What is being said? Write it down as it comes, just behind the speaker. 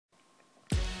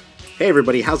Hey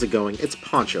everybody, how's it going? It's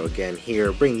Poncho again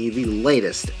here, bringing you the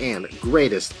latest and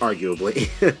greatest, arguably,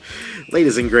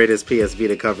 latest and greatest PS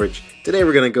Vita coverage. Today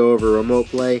we're going to go over Remote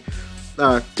Play.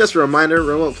 Just a reminder,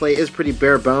 Remote Play is pretty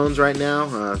bare bones right now.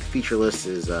 The feature list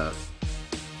is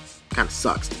kind of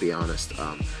sucks, to be honest.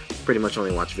 Pretty much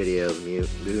only watch videos,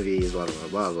 movies, blah blah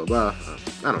blah blah blah.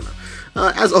 I don't know.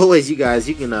 As always, you guys,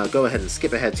 you can go ahead and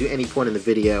skip ahead to any point in the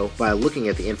video by looking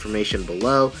at the information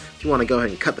below. If you want to go ahead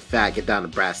and cut the fat, get down to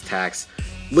brass tacks,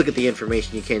 look at the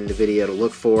information you came in the video to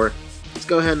look for. Just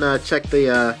go ahead and check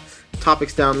the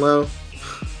topics down low.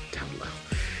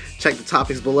 Check the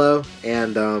topics below,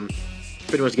 and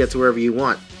pretty much get to wherever you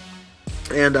want.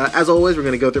 And as always, we're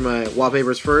going to go through my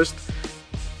wallpapers first.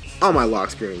 On my lock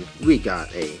screen, we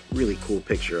got a really cool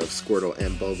picture of Squirtle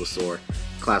and Bulbasaur,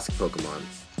 classic Pokemon,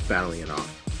 battling it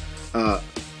off.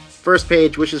 First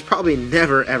page, which is probably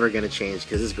never ever going to change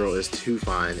because this girl is too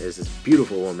fine, is this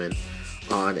beautiful woman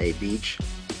on a beach.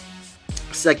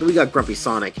 Second, we got Grumpy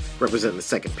Sonic representing the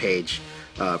second page.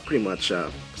 Pretty much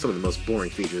some of the most boring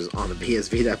features on the PS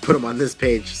Vita. I put them on this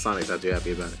page. Sonic's not too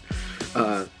happy about it.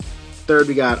 Third,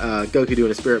 we got Goku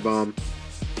doing a Spirit Bomb.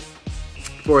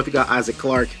 Fourth, we got Isaac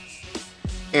Clarke.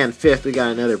 And fifth, we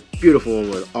got another beautiful one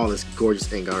with all this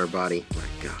gorgeous ink on her body. My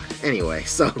god. Anyway,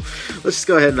 so let's just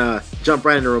go ahead and jump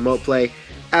right into Remote Play.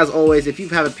 As always, if you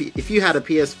had a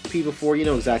PSP before, you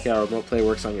know exactly how Remote Play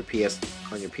works on your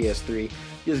PS3.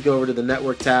 You just go over to the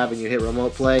Network tab and you hit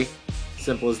Remote Play.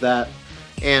 Simple as that.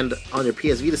 And on your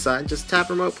PS Vita side, just tap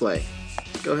Remote Play.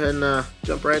 Go ahead and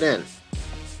jump right in.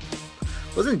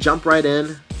 Wasn't jump right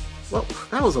in? Well,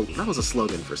 that was a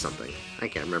slogan for something. I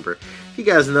can't remember. If you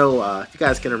guys know, if you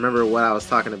guys can remember what I was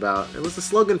talking about, it was a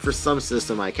slogan for some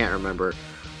system I can't remember.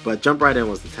 But jump right in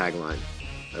was the tagline.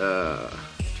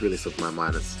 It's really slipped my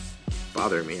mind. It's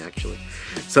bothering me actually.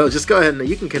 So just go ahead and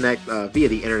you can connect via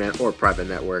the internet or private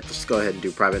network. Just go ahead and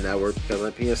do private network because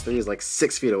my PS3 is like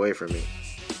 6 feet away from me.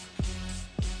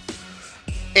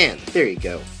 And there you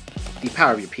go. The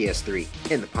power of your PS3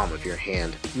 in the palm of your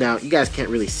hand. Now, you guys can't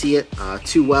really see it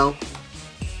too well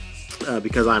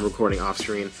because I'm recording off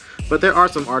screen, but there are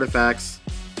some artifacts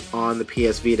on the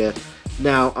PS Vita.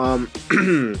 Now,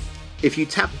 if you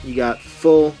tap, you got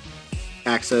full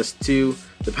access to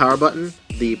the power button,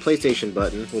 the PlayStation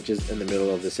button, which is in the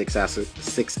middle of the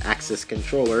six-axis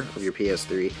controller of your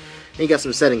PS3, and you got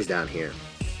some settings down here.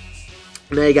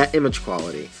 Now you got image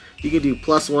quality. You can do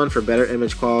 +1 for better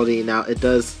image quality. Now, it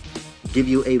does give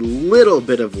you a little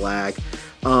bit of lag.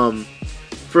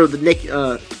 For the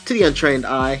to the untrained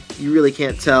eye, you really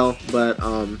can't tell, but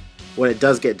when it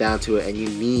does get down to it and you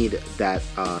need that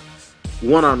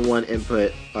one-on-one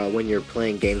input when you're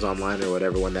playing games online or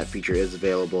whatever, when that feature is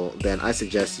available, then I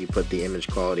suggest you put the image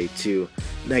quality to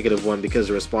 -1 because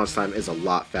the response time is a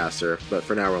lot faster, but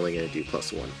for now we're only going to do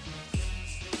 +1.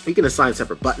 You can assign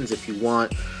separate buttons if you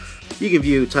want. You can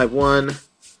view Type 1,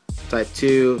 Type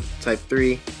 2, Type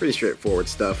 3, pretty straightforward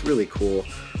stuff, really cool.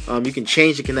 You can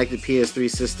change the connected PS3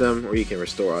 system, or you can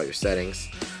restore all your settings.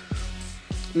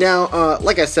 Now,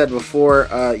 like I said before,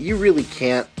 you really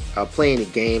can't play any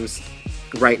games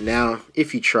right now.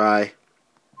 If you try,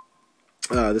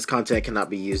 this content cannot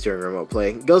be used during Remote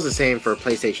Play. It goes the same for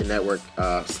PlayStation Network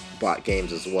bought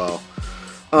games as well.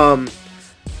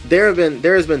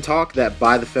 There has been talk that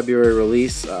by the February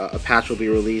release, a patch will be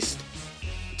released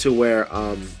to where,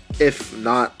 if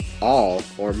not all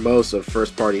or most of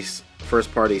first-party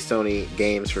Sony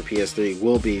games for PS3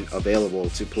 will be available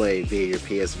to play via your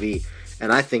PSV,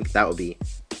 and I think that would be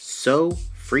so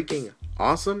freaking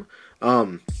awesome.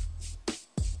 I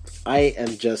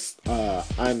am just,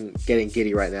 I'm getting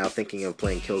giddy right now thinking of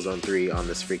playing Killzone 3 on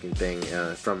this freaking thing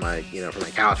from my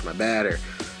couch, my bed, or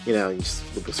just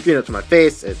look the screen up to my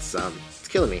face. It's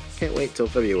killing me. Can't wait till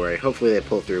February. Hopefully they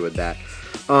pull through with that.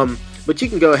 But you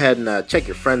can go ahead and check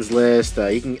your friends list.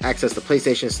 You can access the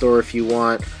PlayStation Store if you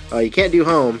want. You can't do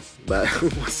home, but who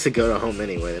wants to go to home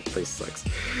anyway? That place sucks.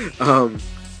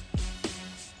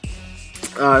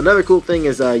 Another cool thing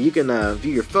is you can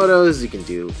view your photos. You can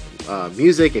do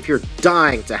music. If you're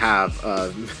dying to have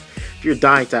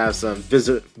some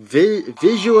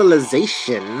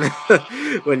visualization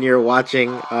when you're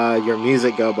watching your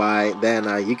music go by, then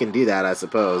you can do that, I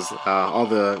suppose. All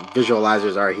the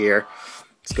visualizers are here.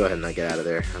 Let's go ahead and get out of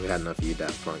there. I've had enough of you,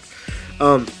 Daft Punk.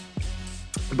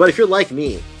 But if you're like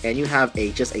me and you have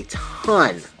just a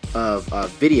ton of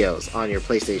videos on your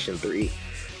PlayStation 3,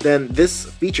 then this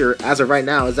feature, as of right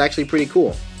now, is actually pretty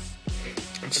cool.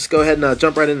 Just go ahead and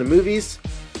jump right into movies.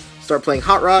 Start playing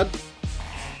Hot Rod.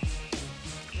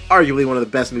 Arguably one of the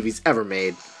best movies ever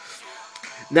made.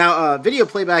 Now, video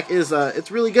playback is it's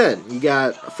really good. You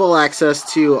got full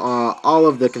access to all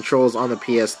of the controls on the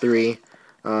PS3.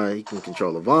 You can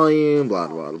control the volume, blah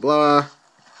blah blah blah.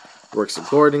 Works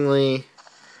accordingly.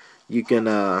 You can,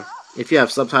 if you have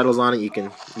subtitles on it, you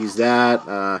can use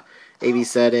that. AV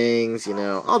settings, you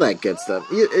know, all that good stuff.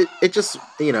 It just,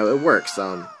 you know, it works.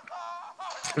 And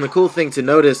the cool thing to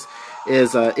notice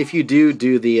is if you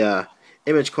do the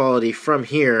image quality from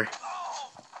here.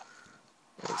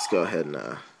 Let's go ahead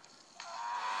and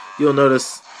you'll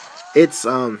notice it's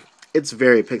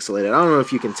very pixelated. I don't know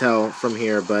if you can tell from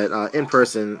here, but in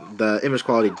person the image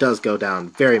quality does go down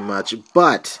very much.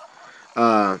 But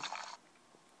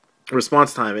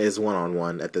response time is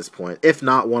 1:1 at this point. If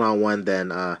not 1:1,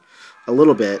 then a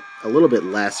little bit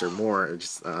less or more.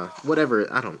 Just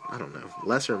whatever. I don't know.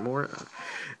 Less or more.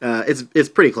 It's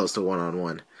pretty close to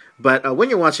 1:1. But when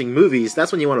you're watching movies,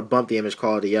 that's when you want to bump the image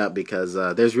quality up, because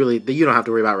there's really, you don't have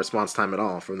to worry about response time at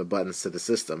all from the buttons to the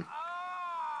system.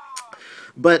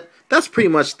 But that's pretty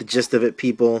much the gist of it,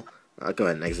 people. Go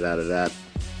ahead and exit out of that.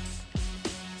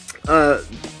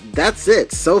 That's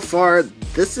it. So far,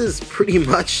 this is pretty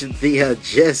much the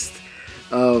gist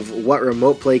of what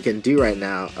Remote Play can do right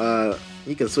now.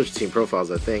 You can switch between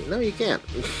profiles, I think. No, you can't.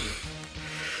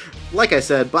 Like I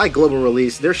said, by global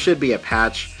release, there should be a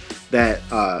patch that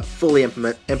fully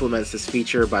implements this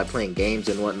feature by playing games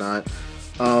and whatnot.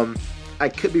 I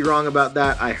could be wrong about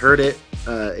that. I heard it.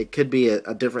 It could be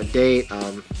a different date.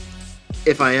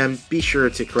 If I am, be sure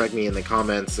to correct me in the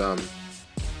comments.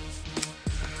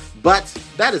 But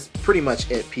that is pretty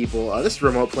much it, people. This is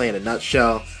Remote Play in a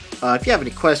nutshell. If you have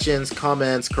any questions,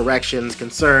 comments, corrections,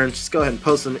 concerns, just go ahead and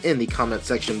post them in the comment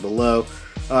section below.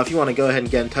 If you want to go ahead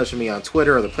and get in touch with me on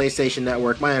Twitter or the PlayStation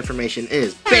Network, my information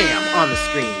is BAM! On the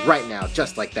screen right now,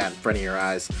 just like that in front of your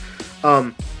eyes.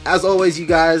 As always, you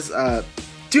guys,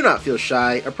 do not feel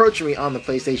shy. Approach me on the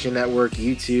PlayStation Network,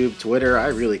 YouTube, Twitter. I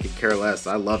really could care less.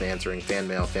 I love answering fan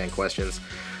mail, fan questions.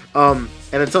 And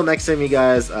until next time, you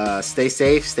guys, stay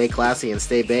safe, stay classy, and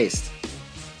stay based.